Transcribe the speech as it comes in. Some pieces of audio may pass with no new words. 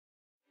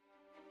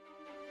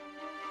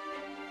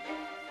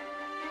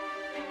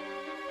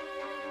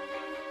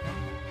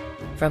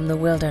From the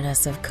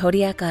wilderness of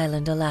Kodiak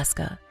Island,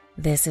 Alaska,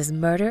 this is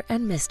Murder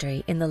and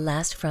Mystery in the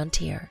Last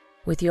Frontier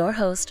with your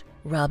host,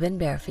 Robin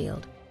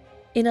Bearfield.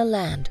 In a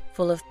land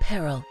full of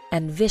peril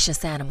and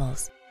vicious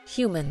animals,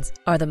 humans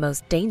are the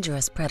most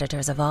dangerous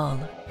predators of all.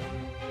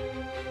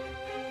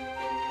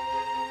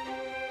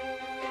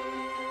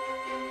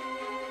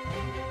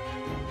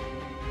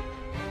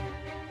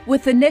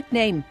 With the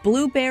nickname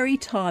Blueberry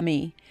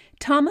Tommy,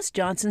 Thomas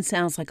Johnson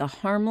sounds like a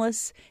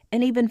harmless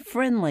and even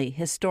friendly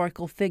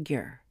historical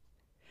figure.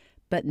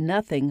 But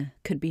nothing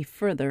could be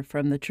further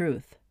from the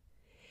truth.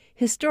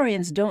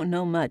 Historians don't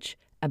know much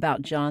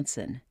about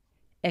Johnson,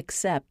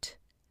 except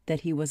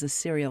that he was a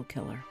serial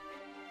killer.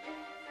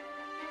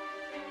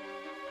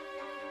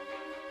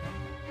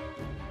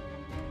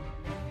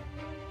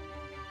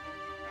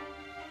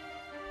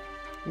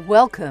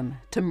 Welcome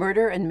to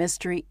Murder and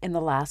Mystery in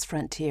the Last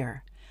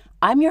Frontier.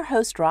 I'm your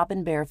host,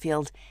 Robin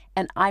Bearfield,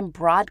 and I'm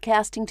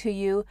broadcasting to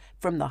you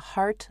from the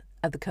heart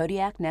of the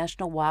Kodiak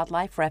National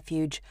Wildlife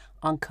Refuge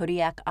on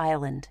Kodiak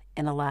Island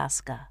in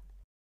Alaska.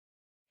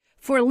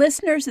 For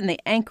listeners in the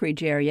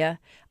Anchorage area,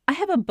 I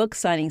have a book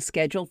signing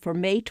scheduled for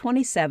May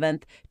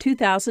 27th,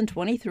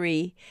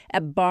 2023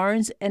 at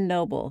Barnes &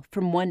 Noble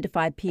from 1 to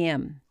 5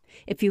 p.m.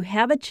 If you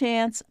have a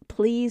chance,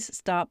 please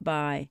stop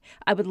by.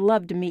 I would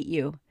love to meet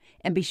you,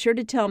 and be sure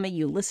to tell me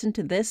you listen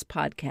to this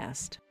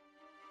podcast.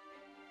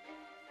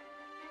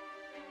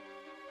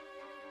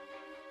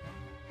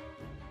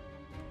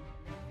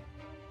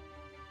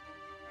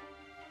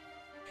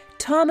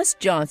 Thomas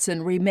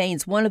Johnson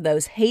remains one of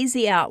those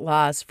hazy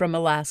outlaws from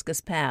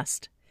Alaska's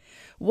past.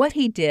 What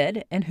he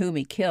did and whom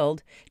he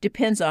killed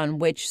depends on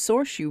which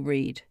source you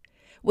read.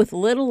 With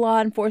little law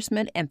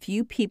enforcement and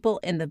few people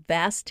in the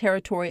vast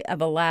territory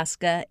of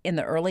Alaska in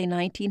the early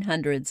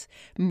 1900s,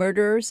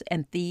 murderers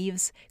and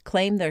thieves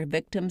claimed their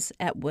victims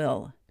at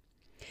will.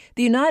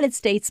 The United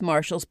States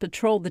Marshals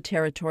patrolled the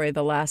territory of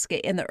Alaska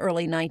in the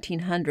early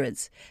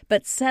 1900s,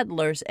 but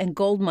settlers and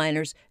gold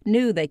miners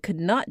knew they could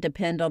not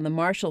depend on the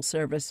Marshal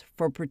Service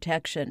for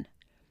protection.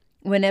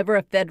 Whenever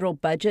a federal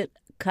budget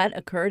cut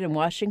occurred in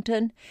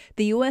Washington,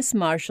 the U.S.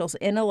 Marshals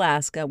in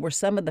Alaska were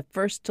some of the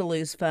first to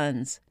lose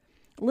funds.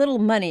 Little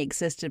money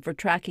existed for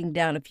tracking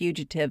down a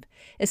fugitive,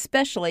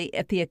 especially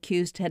if the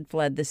accused had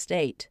fled the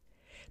state.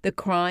 The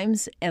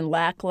crimes and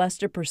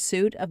lackluster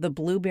pursuit of the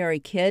Blueberry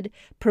Kid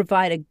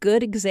provide a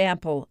good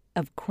example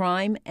of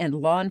crime and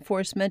law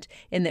enforcement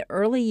in the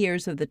early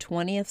years of the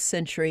 20th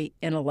century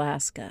in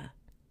Alaska.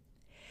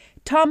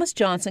 Thomas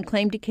Johnson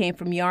claimed he came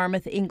from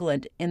Yarmouth,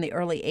 England in the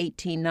early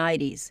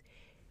 1890s.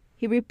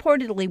 He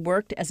reportedly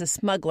worked as a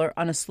smuggler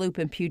on a sloop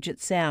in Puget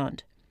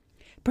Sound.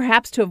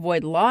 Perhaps to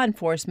avoid law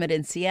enforcement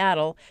in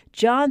Seattle,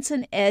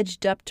 Johnson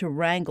edged up to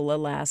Wrangell,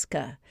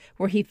 Alaska,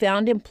 where he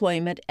found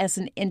employment as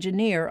an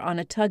engineer on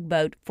a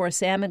tugboat for a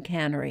salmon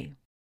cannery.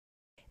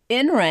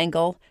 In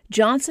Wrangell,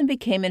 Johnson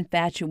became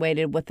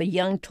infatuated with a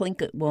young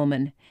Tlingit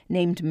woman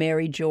named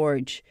Mary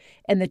George,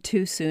 and the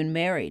two soon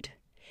married.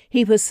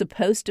 He was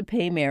supposed to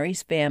pay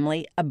Mary's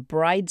family a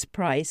bride's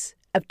price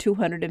of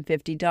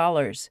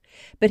 $250,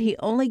 but he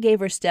only gave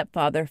her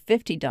stepfather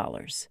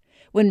 $50.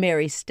 When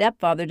Mary's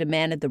stepfather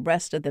demanded the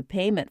rest of the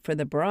payment for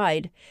the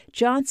bride,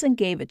 Johnson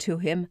gave it to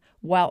him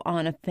while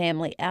on a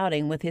family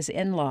outing with his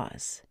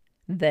in-laws.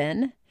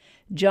 Then,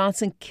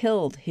 Johnson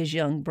killed his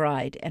young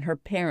bride and her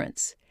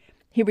parents.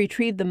 He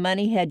retrieved the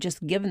money he had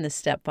just given the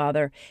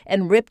stepfather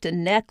and ripped a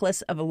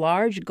necklace of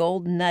large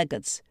gold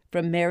nuggets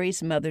from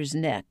Mary's mother's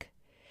neck.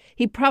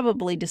 He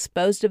probably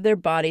disposed of their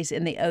bodies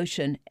in the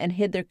ocean and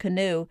hid their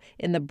canoe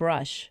in the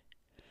brush.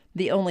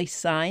 The only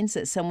signs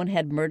that someone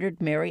had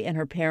murdered Mary and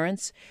her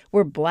parents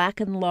were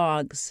blackened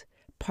logs,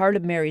 part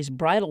of Mary's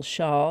bridal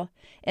shawl,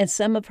 and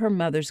some of her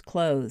mother's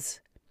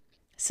clothes.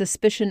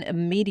 Suspicion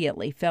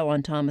immediately fell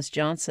on Thomas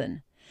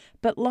Johnson,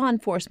 but law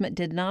enforcement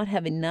did not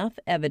have enough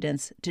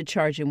evidence to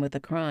charge him with a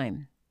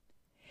crime.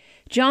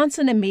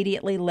 Johnson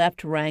immediately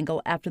left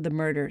Wrangell after the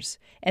murders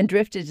and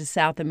drifted to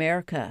South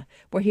America,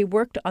 where he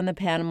worked on the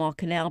Panama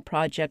Canal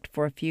project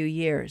for a few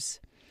years.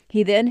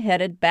 He then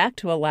headed back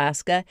to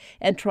Alaska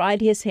and tried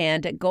his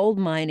hand at gold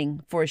mining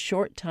for a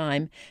short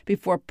time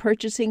before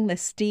purchasing the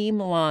steam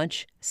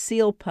launch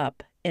Seal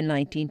Pup in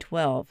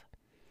 1912.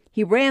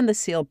 He ran the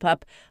Seal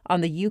Pup on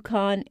the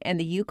Yukon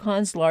and the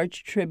Yukon's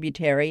large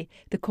tributary,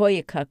 the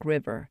Koyukuk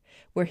River,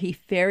 where he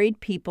ferried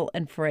people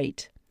and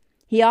freight.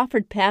 He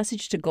offered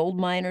passage to gold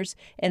miners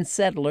and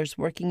settlers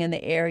working in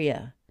the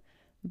area.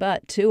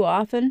 But too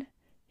often,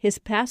 his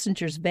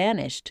passengers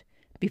vanished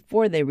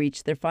before they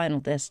reached their final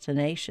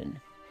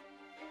destination.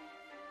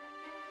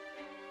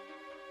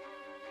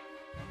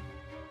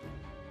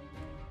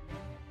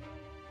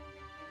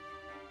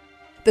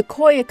 The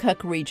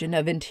Koyukuk region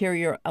of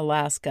interior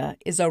Alaska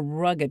is a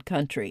rugged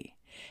country,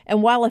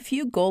 and while a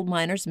few gold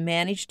miners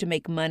managed to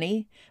make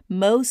money,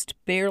 most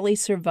barely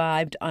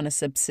survived on a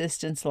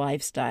subsistence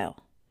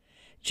lifestyle.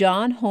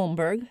 John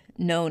Holmberg,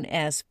 known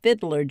as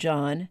Fiddler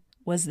John,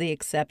 was the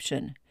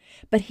exception,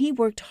 but he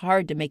worked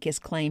hard to make his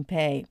claim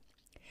pay.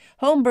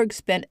 Holmberg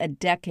spent a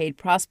decade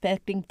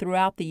prospecting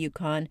throughout the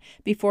Yukon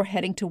before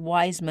heading to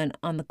Wiseman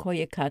on the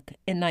Koyukuk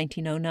in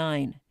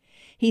 1909.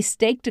 He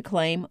staked a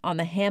claim on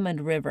the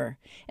Hammond River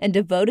and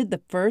devoted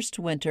the first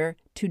winter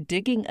to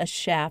digging a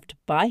shaft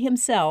by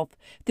himself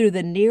through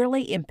the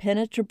nearly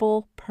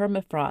impenetrable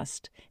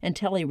permafrost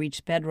until he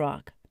reached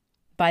bedrock.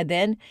 By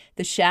then,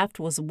 the shaft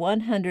was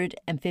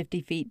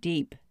 150 feet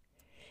deep.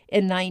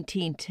 In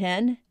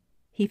 1910,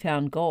 he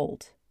found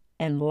gold,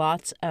 and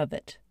lots of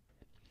it.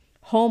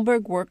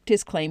 Holmberg worked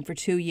his claim for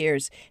 2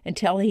 years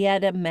until he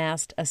had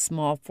amassed a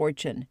small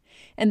fortune,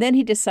 and then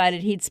he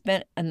decided he'd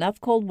spent enough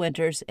cold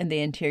winters in the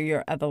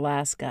interior of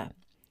Alaska.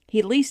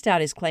 He leased out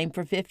his claim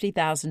for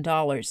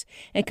 $50,000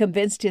 and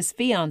convinced his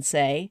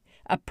fiancée,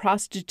 a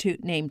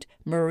prostitute named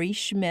Marie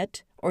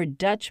Schmidt, or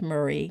Dutch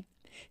Marie,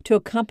 to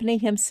accompany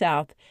him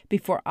south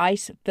before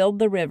ice filled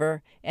the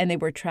river and they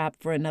were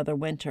trapped for another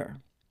winter.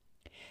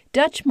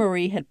 Dutch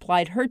Marie had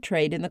plied her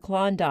trade in the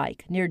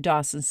Klondike near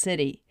Dawson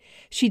City.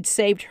 She'd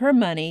saved her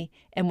money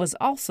and was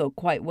also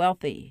quite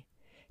wealthy.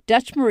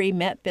 Dutch Marie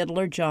met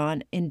Fiddler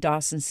John in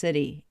Dawson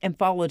City and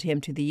followed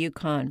him to the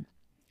Yukon.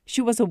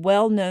 She was a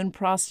well-known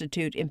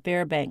prostitute in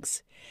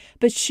Fairbanks,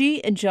 but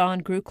she and John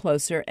grew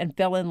closer and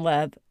fell in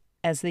love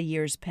as the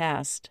years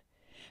passed.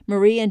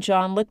 Marie and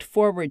John looked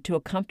forward to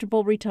a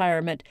comfortable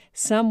retirement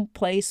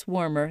someplace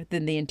warmer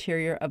than the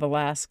interior of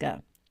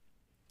Alaska.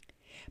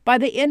 By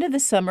the end of the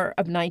summer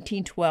of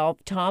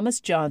 1912,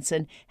 Thomas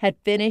Johnson had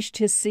finished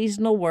his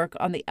seasonal work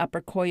on the upper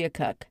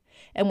Koyukuk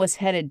and was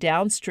headed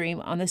downstream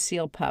on the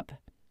Seal Pup.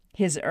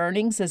 His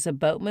earnings as a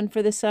boatman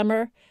for the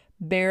summer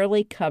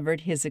barely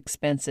covered his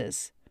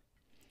expenses.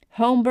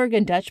 Holmberg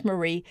and Dutch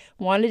Marie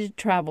wanted to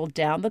travel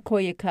down the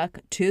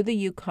Koyukuk to the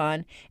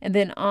Yukon and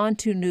then on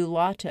to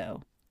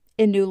Nulato.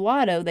 In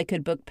Nulato, they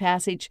could book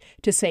passage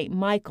to St.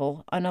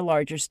 Michael on a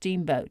larger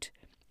steamboat.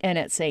 And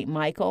at St.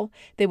 Michael,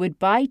 they would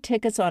buy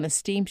tickets on a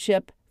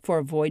steamship for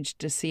a voyage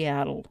to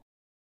Seattle.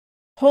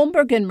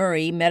 Holmberg and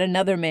Marie met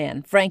another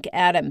man, Frank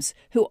Adams,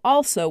 who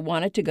also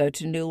wanted to go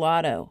to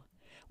Nulato.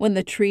 When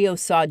the trio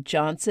saw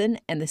Johnson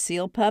and the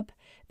Seal Pup,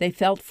 they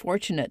felt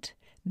fortunate.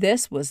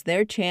 This was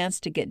their chance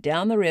to get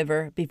down the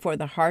river before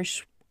the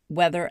harsh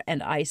weather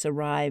and ice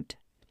arrived.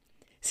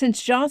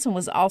 Since Johnson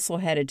was also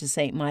headed to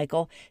St.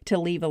 Michael to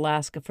leave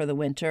Alaska for the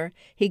winter,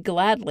 he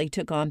gladly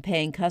took on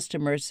paying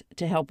customers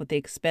to help with the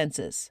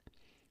expenses.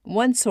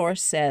 One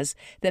source says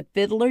that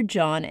Fiddler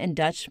John and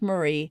Dutch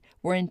Marie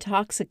were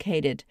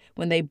intoxicated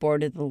when they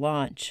boarded the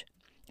launch,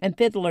 and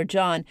Fiddler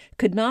John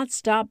could not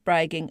stop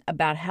bragging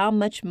about how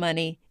much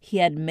money he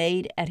had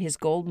made at his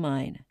gold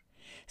mine.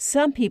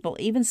 Some people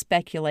even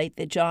speculate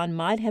that John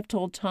might have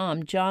told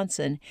Tom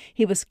Johnson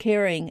he was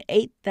carrying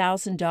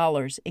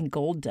 $8,000 in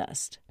gold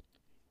dust.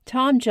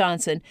 Tom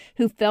Johnson,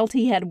 who felt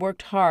he had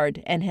worked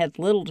hard and had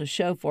little to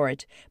show for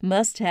it,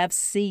 must have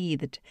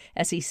seethed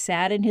as he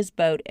sat in his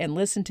boat and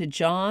listened to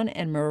John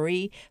and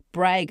Marie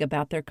brag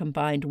about their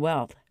combined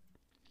wealth.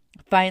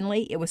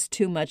 Finally, it was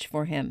too much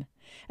for him.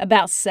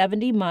 About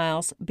 70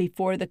 miles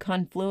before the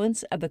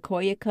confluence of the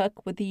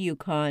Koyukuk with the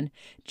Yukon,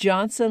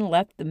 Johnson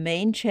left the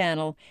main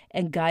channel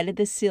and guided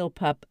the Seal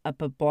Pup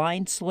up a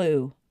blind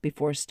slough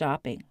before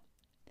stopping.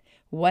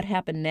 What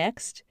happened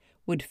next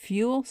would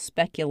fuel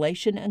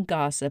speculation and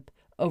gossip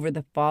over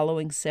the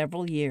following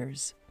several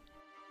years.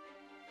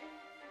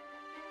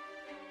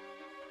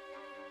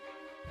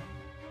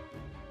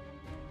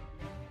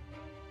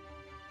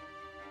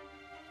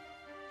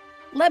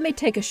 Let me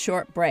take a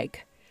short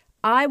break.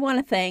 I want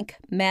to thank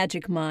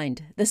Magic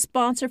Mind, the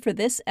sponsor for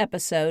this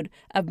episode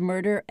of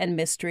Murder and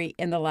Mystery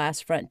in the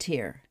Last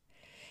Frontier.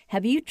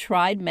 Have you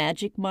tried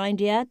Magic Mind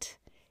yet?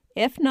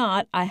 If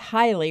not, I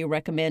highly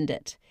recommend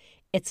it.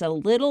 It's a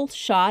little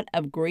shot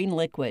of green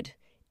liquid.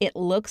 It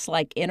looks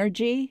like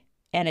energy,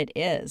 and it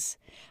is.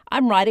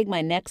 I'm writing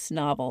my next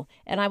novel,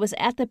 and I was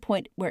at the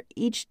point where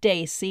each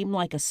day seemed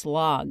like a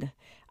slog.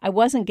 I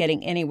wasn't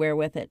getting anywhere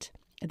with it.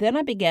 Then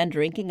I began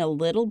drinking a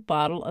little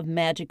bottle of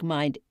Magic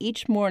Mind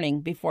each morning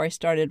before I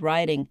started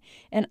writing,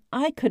 and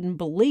I couldn't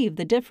believe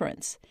the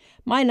difference.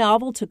 My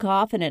novel took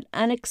off in an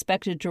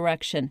unexpected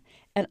direction,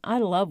 and I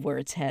love where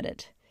it's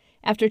headed.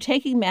 After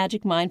taking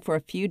Magic Mind for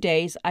a few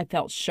days, I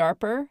felt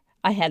sharper,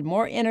 I had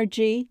more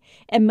energy,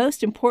 and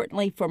most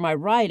importantly for my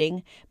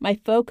writing, my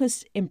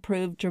focus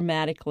improved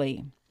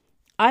dramatically.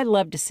 I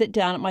love to sit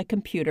down at my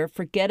computer,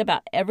 forget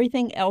about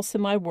everything else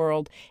in my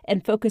world,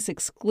 and focus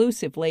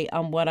exclusively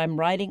on what I'm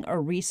writing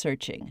or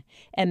researching,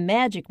 and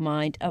Magic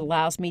Mind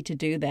allows me to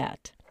do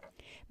that.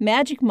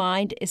 Magic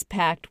Mind is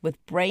packed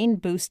with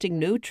brain-boosting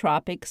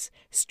nootropics,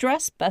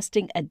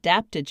 stress-busting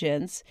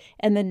adaptogens,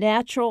 and the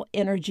natural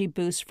energy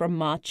boost from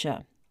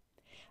matcha.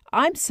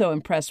 I'm so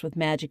impressed with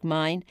Magic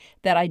Mind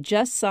that I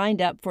just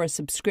signed up for a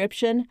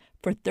subscription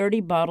for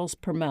 30 bottles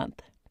per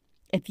month.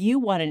 If you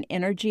want an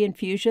energy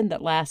infusion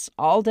that lasts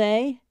all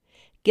day,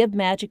 give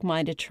Magic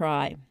Mind a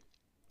try.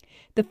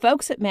 The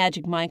folks at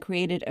Magic Mind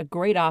created a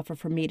great offer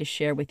for me to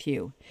share with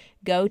you.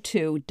 Go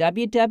to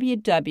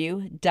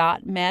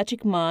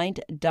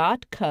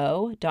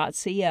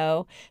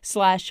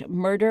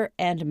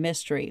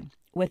www.magicmind.co.co/murderandmystery.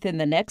 within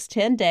the next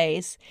 10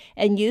 days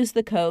and use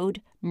the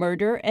code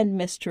Murder and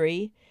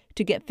Mystery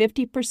to get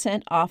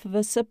 50% off of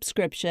a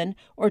subscription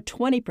or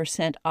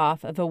 20%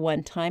 off of a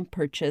one-time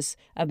purchase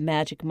of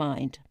Magic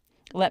Mind.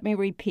 Let me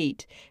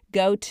repeat.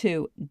 Go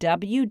to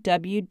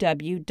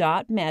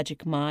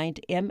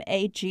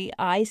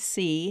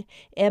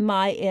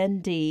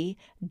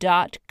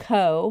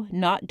www.magicmind.co,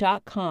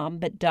 not .com,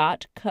 but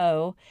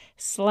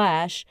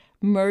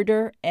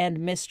 .co/murder and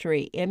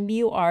mystery,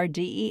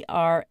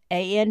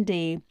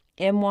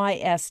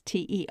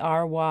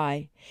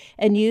 MURDERANDMYSTERY,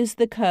 and use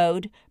the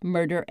code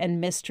Murder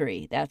and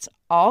Mystery. That's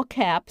all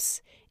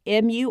caps,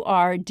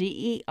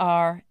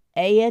 MURDERANDMYSTERY.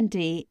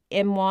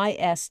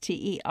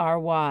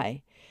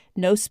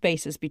 No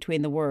spaces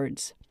between the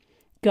words.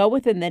 Go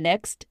within the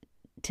next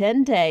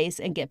 10 days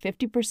and get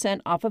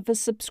 50% off of a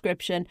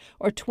subscription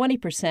or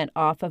 20%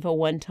 off of a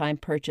one-time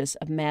purchase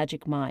of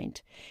Magic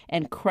Mind.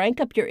 And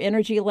crank up your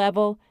energy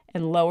level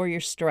and lower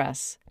your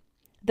stress.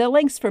 The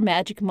links for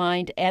Magic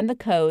Mind and the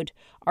code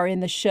are in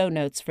the show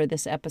notes for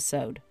this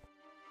episode.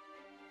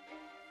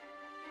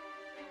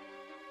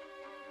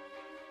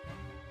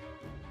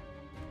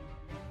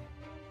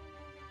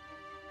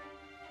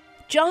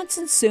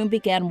 Johnson soon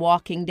began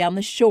walking down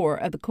the shore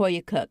of the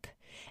Koyukuk,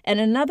 and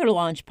another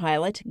launch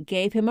pilot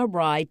gave him a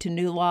ride to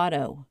New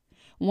Lotto.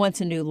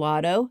 Once in New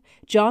Lotto,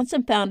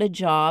 Johnson found a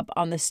job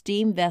on the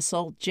steam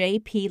vessel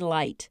J.P.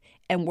 Light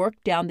and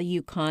worked down the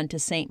Yukon to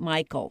St.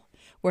 Michael,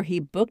 where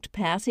he booked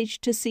passage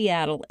to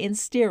Seattle in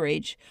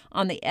steerage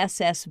on the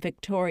SS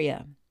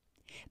Victoria.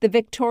 The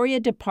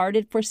Victoria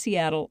departed for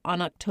Seattle on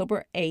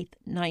October 8,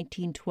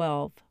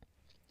 1912.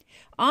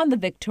 On the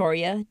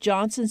Victoria,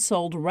 Johnson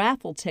sold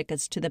raffle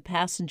tickets to the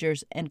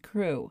passengers and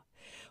crew.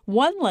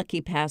 One lucky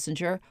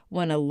passenger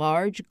won a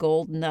large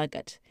gold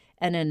nugget,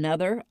 and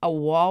another a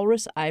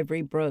walrus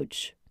ivory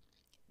brooch.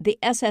 The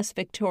SS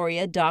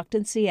Victoria docked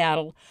in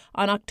Seattle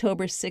on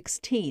October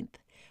 16th,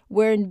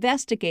 where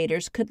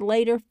investigators could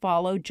later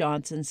follow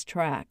Johnson's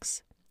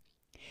tracks.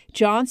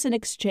 Johnson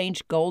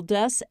exchanged gold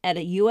dust at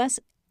a U.S.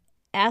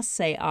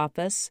 assay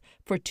office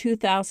for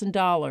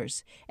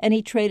 $2,000, and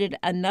he traded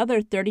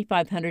another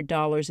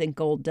 $3,500 in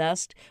gold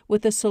dust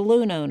with a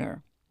saloon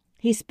owner.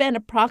 He spent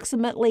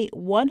approximately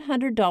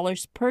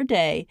 $100 per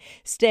day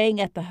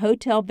staying at the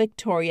Hotel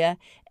Victoria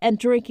and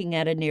drinking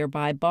at a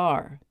nearby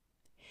bar.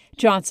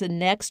 Johnson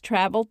next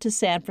traveled to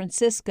San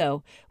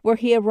Francisco, where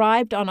he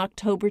arrived on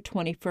October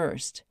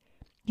 21st.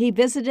 He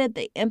visited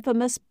the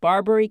infamous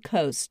Barbary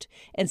Coast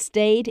and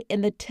stayed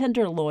in the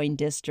Tenderloin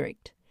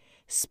district,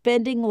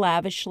 spending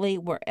lavishly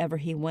wherever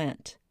he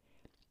went.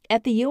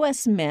 At the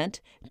U.S.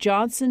 Mint,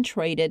 Johnson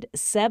traded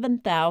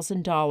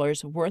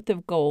 $7,000 worth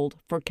of gold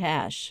for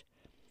cash.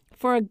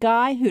 For a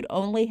guy who'd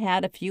only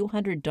had a few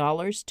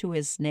 $100s to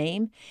his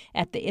name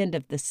at the end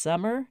of the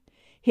summer,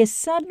 his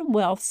sudden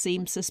wealth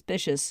seemed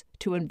suspicious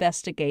to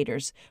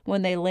investigators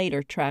when they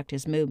later tracked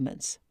his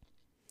movements.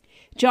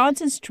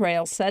 Johnson's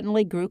trail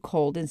suddenly grew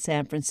cold in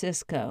San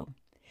Francisco.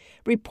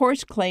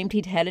 Reports claimed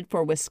he'd headed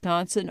for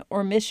Wisconsin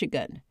or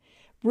Michigan.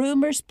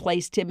 Rumors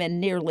placed him in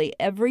nearly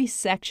every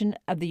section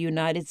of the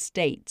United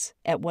States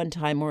at one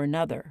time or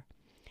another.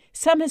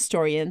 Some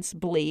historians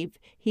believe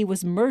he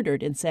was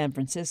murdered in San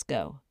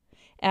Francisco.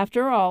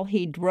 After all,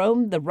 he'd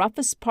roamed the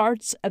roughest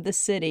parts of the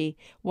city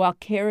while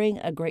carrying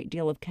a great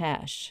deal of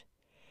cash.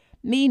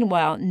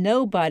 Meanwhile,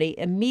 nobody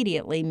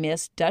immediately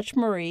missed Dutch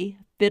Marie,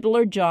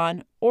 Fiddler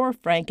John, or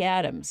Frank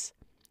Adams.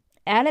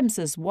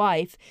 Adams's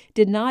wife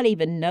did not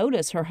even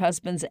notice her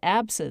husband's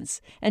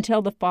absence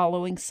until the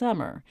following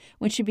summer,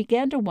 when she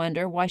began to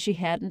wonder why she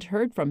hadn't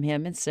heard from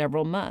him in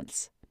several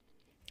months.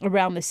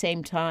 Around the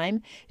same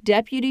time,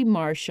 Deputy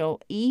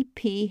Marshal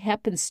E.P.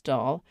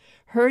 Heppenstall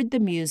heard the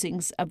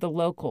musings of the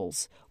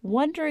locals,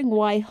 wondering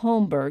why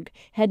Holmberg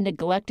had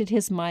neglected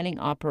his mining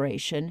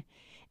operation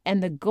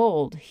and the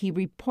gold he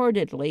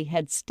reportedly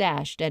had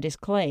stashed at his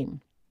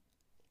claim.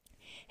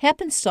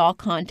 Heppenstall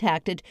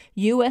contacted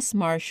U.S.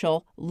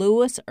 Marshal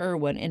Lewis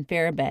Irwin in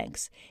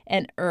Fairbanks,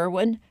 and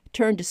Irwin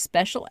turned to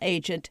Special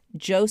Agent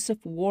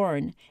Joseph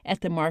Warren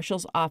at the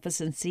Marshal's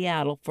office in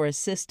Seattle for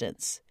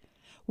assistance.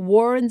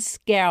 Warren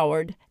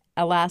scoured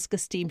Alaska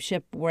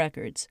steamship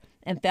records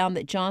and found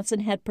that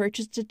Johnson had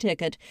purchased a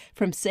ticket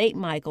from St.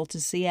 Michael to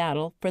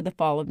Seattle for the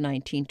fall of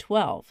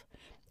 1912.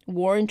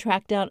 Warren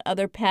tracked down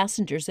other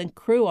passengers and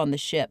crew on the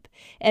ship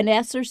and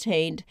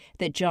ascertained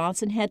that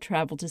Johnson had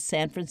traveled to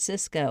San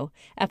Francisco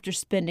after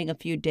spending a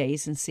few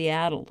days in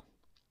Seattle.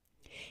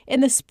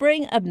 In the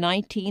spring of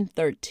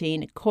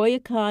 1913,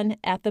 Koyukon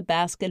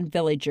Athabascan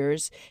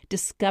villagers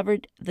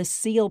discovered the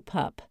seal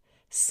pup,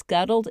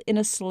 scuttled in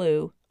a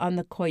slough on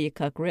the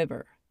Koyukuk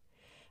River.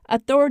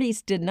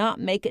 Authorities did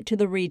not make it to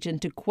the region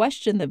to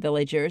question the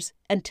villagers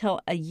until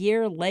a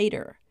year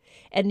later,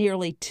 and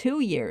nearly 2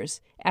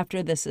 years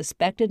after the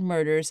suspected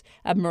murders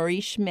of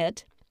Marie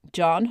Schmidt,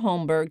 John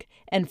Holmberg,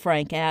 and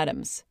Frank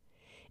Adams.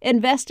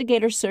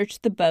 Investigators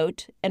searched the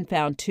boat and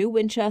found 2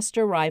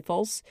 Winchester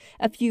rifles,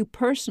 a few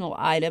personal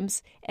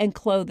items, and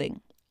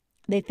clothing.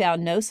 They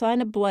found no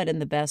sign of blood in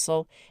the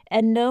vessel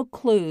and no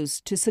clues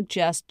to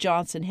suggest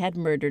Johnson had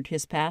murdered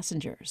his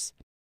passengers.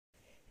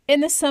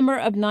 In the summer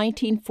of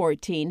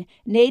 1914,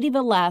 Native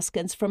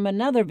Alaskans from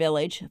another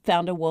village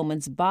found a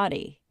woman's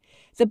body.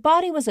 The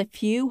body was a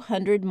few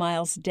hundred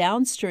miles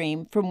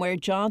downstream from where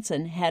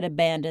Johnson had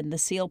abandoned the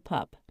seal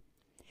pup.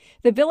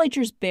 The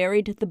villagers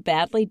buried the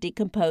badly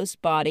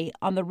decomposed body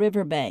on the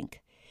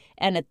riverbank,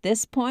 and at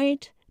this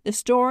point, the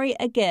story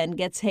again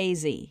gets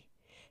hazy.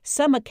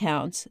 Some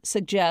accounts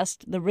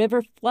suggest the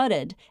river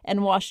flooded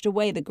and washed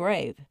away the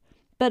grave,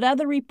 but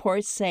other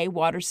reports say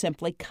water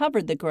simply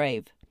covered the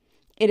grave.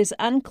 It is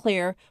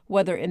unclear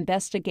whether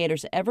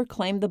investigators ever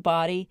claimed the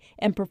body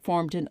and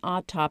performed an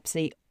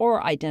autopsy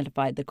or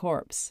identified the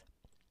corpse.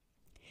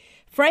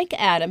 Frank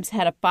Adams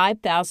had a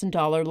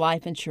 $5,000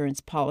 life insurance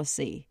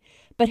policy,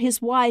 but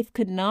his wife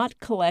could not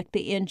collect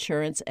the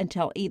insurance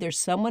until either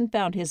someone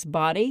found his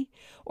body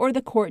or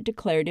the court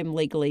declared him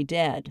legally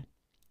dead.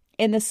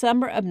 In the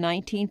summer of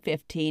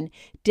 1915,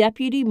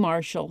 Deputy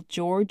Marshal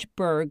George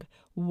Berg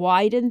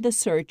widened the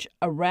search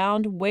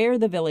around where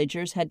the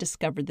villagers had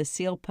discovered the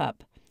seal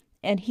pup,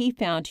 and he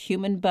found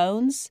human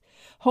bones,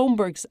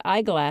 Holmberg's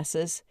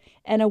eyeglasses,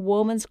 and a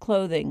woman's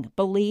clothing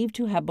believed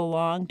to have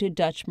belonged to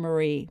Dutch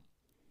Marie.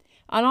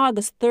 On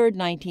August 3,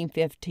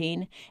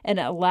 1915, an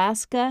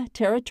Alaska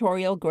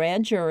Territorial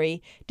Grand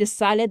Jury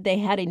decided they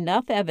had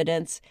enough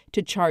evidence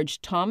to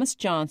charge Thomas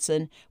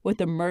Johnson with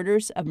the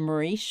murders of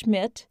Marie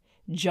Schmidt,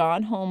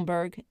 John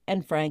Holmberg,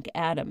 and Frank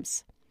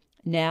Adams.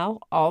 Now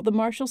all the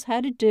marshals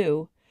had to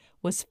do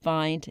was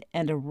find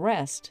and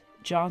arrest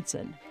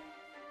Johnson.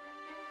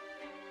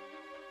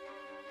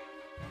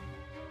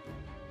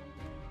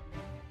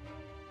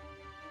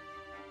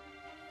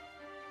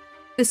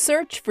 The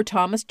search for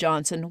Thomas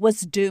Johnson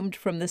was doomed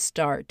from the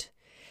start.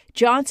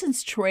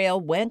 Johnson's trail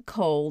went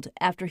cold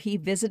after he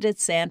visited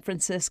San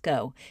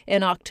Francisco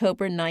in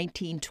October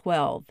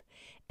 1912,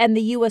 and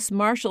the U.S.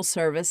 Marshal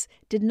Service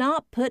did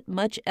not put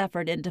much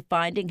effort into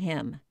finding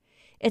him.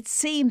 It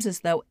seems as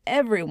though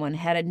everyone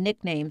had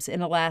nicknames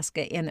in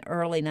Alaska in the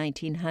early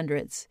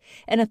 1900s,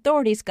 and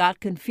authorities got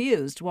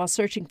confused while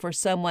searching for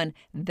someone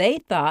they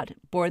thought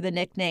bore the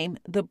nickname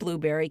the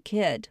Blueberry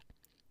Kid.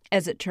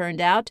 As it turned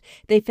out,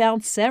 they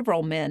found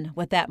several men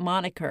with that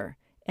moniker,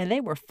 and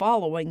they were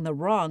following the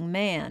wrong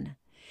man.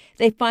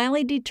 They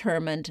finally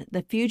determined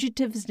the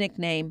fugitive's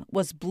nickname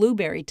was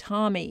Blueberry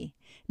Tommy,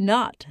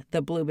 not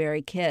the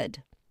Blueberry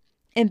Kid.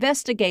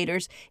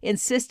 Investigators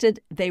insisted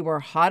they were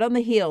hot on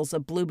the heels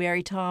of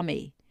Blueberry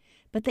Tommy,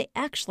 but they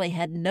actually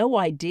had no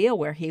idea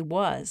where he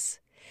was.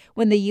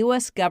 When the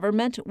U.S.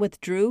 government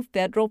withdrew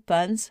federal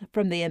funds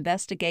from the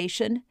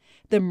investigation,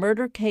 the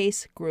murder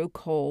case grew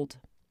cold.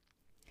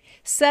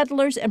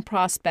 Settlers and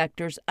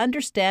prospectors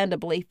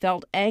understandably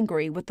felt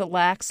angry with the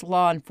lax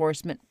law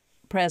enforcement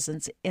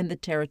presence in the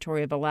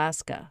territory of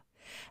Alaska.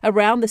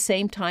 Around the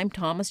same time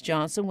Thomas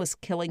Johnson was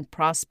killing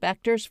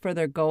prospectors for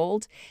their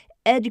gold,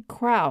 Ed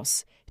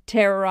Krause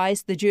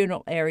terrorized the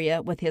Juneau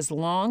area with his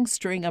long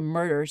string of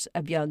murders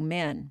of young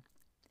men.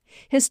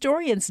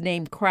 Historians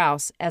name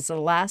Krause as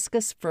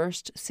Alaska's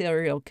first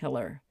serial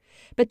killer,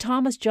 but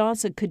Thomas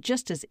Johnson could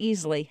just as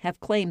easily have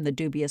claimed the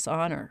dubious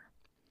honor.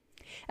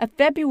 A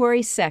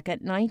February 2,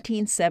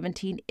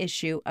 1917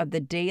 issue of the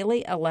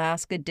Daily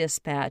Alaska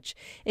Dispatch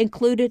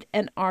included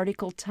an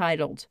article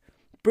titled,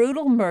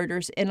 "Brutal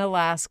Murders in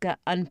Alaska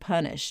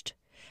Unpunished.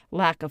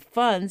 Lack of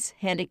Funds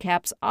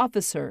Handicaps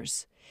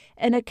Officers,"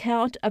 an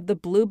account of the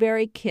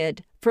Blueberry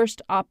Kid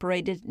first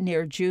operated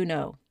near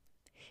Juneau.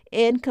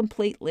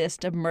 Incomplete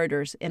list of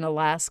murders in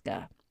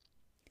Alaska.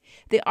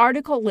 The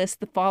article lists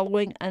the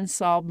following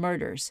unsolved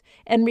murders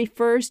and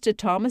refers to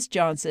Thomas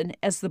Johnson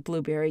as the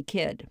Blueberry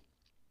Kid.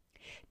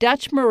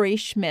 Dutch Marie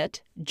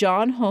Schmidt,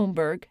 John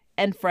Holmberg,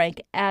 and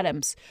Frank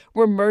Adams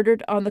were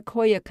murdered on the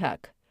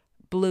Koyukuk.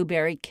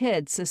 Blueberry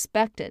Kid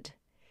suspected.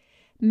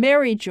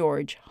 Mary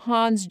George,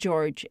 Hans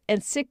George,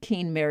 and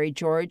Sikeen Mary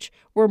George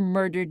were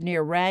murdered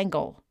near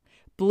Wrangell.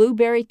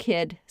 Blueberry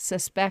Kid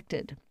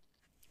suspected.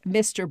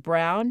 Mr.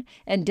 Brown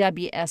and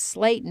W.S.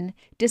 Slayton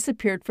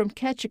disappeared from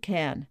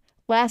Ketchikan,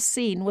 last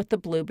seen with the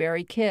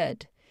Blueberry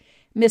Kid.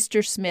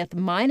 Mr. Smith,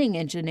 mining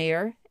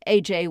engineer,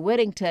 A.J.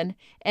 Whittington,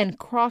 and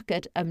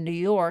Crockett of New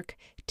York,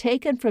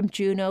 taken from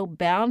Juneau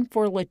bound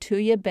for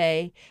Lituya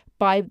Bay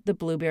by the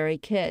Blueberry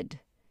Kid.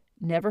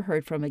 Never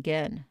heard from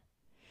again.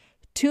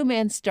 2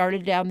 men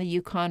started down the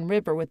Yukon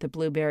River with the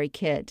Blueberry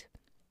Kid.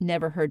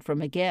 Never heard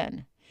from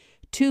again.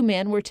 2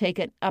 men were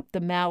taken up the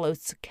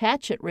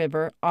Malus-Catchet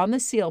River on the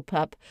Seal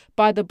Pup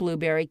by the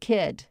Blueberry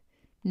Kid.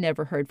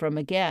 Never heard from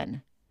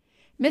again.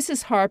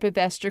 Mrs. Harp of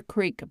Esther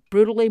Creek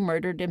brutally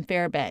murdered in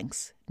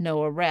Fairbanks.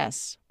 No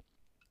arrests.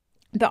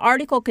 The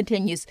article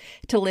continues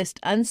to list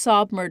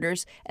unsolved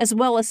murders as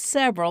well as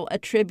several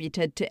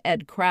attributed to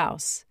Ed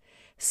Krause.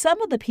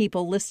 Some of the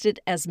people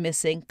listed as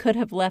missing could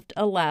have left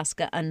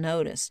Alaska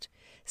unnoticed.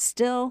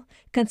 Still,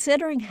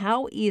 considering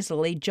how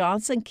easily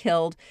Johnson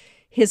killed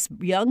his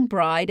young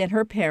bride and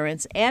her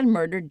parents and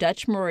murdered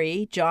Dutch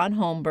Marie, John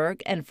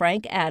Holmberg, and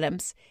Frank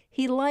Adams,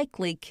 he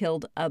likely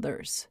killed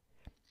others.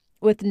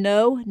 With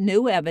no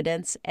new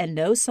evidence and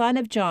no sign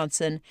of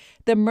Johnson,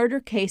 the murder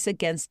case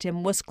against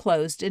him was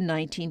closed in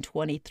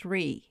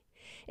 1923.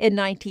 In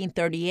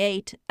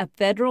 1938, a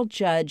federal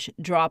judge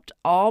dropped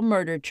all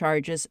murder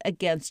charges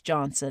against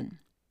Johnson.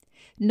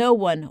 No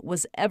one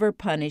was ever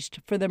punished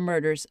for the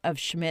murders of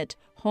Schmidt,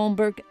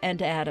 Holmberg,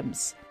 and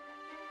Adams.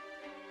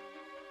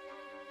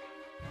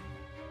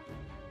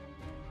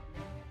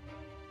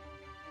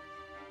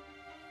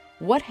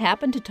 What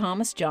happened to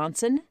Thomas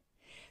Johnson?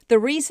 The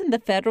reason the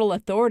federal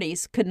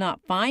authorities could not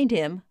find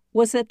him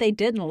was that they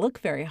didn't look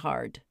very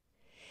hard.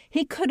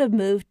 He could have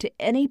moved to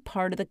any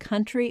part of the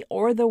country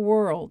or the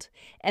world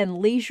and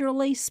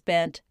leisurely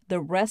spent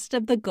the rest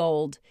of the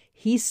gold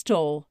he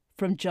stole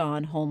from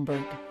John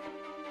Holmberg.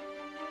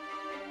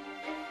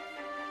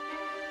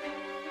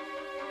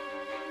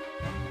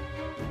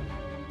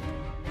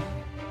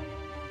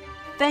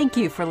 Thank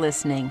you for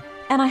listening,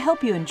 and I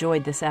hope you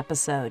enjoyed this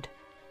episode.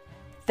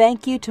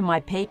 Thank you to my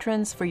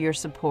patrons for your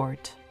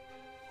support.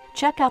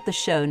 Check out the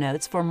show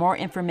notes for more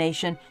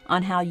information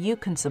on how you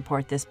can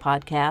support this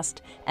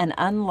podcast and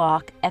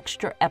unlock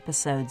extra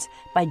episodes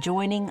by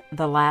joining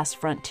the Last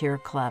Frontier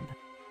Club.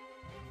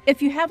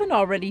 If you haven't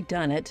already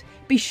done it,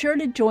 be sure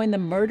to join the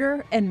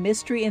Murder and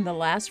Mystery in the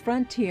Last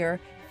Frontier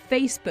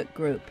Facebook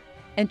group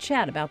and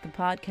chat about the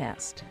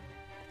podcast.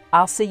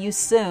 I'll see you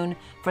soon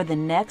for the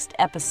next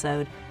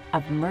episode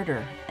of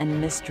Murder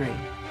and Mystery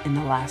in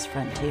the Last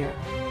Frontier.